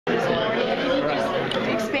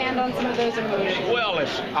on some of those emotions? Well,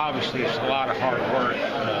 it's a lot of hard work,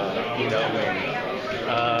 and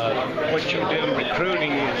what you do in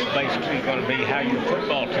recruiting is basically going to be how your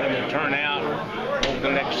football team will turn out over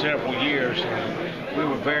the next several years. And we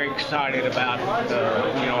were very excited about,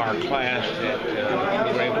 our class that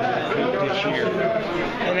we were able to recruit this year.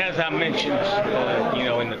 And as I mentioned,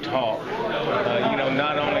 in the talk,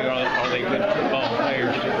 not only are they good football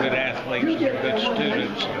players, they're good athletes, they're good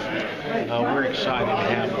students. We're excited to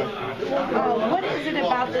have them. What is it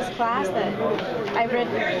about this class that I read,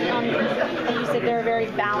 you said they're a very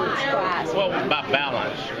balanced class? Well, by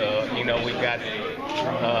balance, we've got,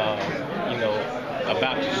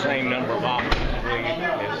 about the same number of offensive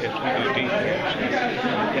as we do defense.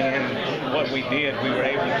 And what we did, we were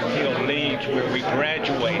able to fill needs where we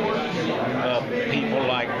graduated. People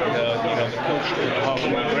like, the coach was talking,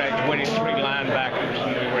 we graduated 3 linebackers,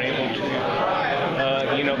 and we were able to,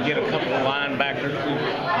 get a couple of linebackers. We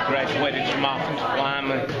graduated some offensive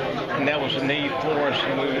linemen, and that was a need for us,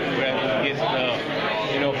 and we were able to get,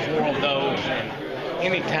 4 of those. And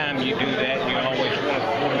anytime you do that, you always want a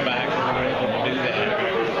quarterback, and we were able to do that.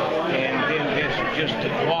 And then just the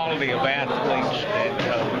quality of athletes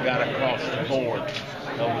that we got across the board.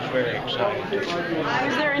 I was very excited.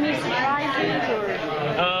 Was there any surprises?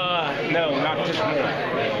 No, not this morning.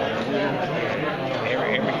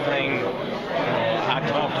 Everything, I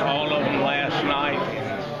talked to all of them last night,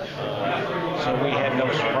 so we had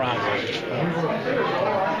no surprises.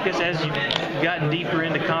 I guess as you've gotten deeper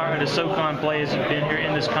into SoCon play, as you've been here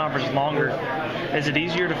in this conference longer, is it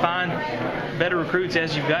easier to find better recruits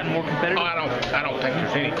as you've gotten more competitive? Oh, I don't think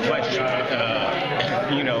there's any question.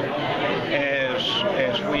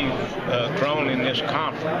 As we've grown in this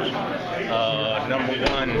conference, number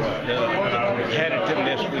one, the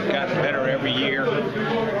competitiveness, we've gotten better every year,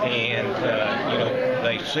 and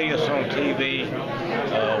they see us on TV.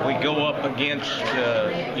 We go up against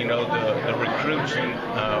the recruits and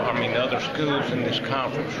other schools in this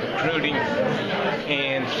conference recruiting,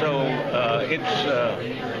 and so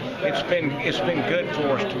it's been good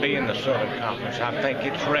for us to be in the Southern Conference. I think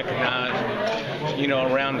it's recognized,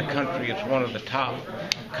 around the country. It's one of the top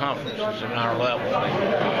conferences in our level.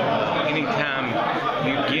 Anytime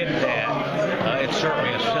you get that, it's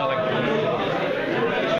certainly a selling point.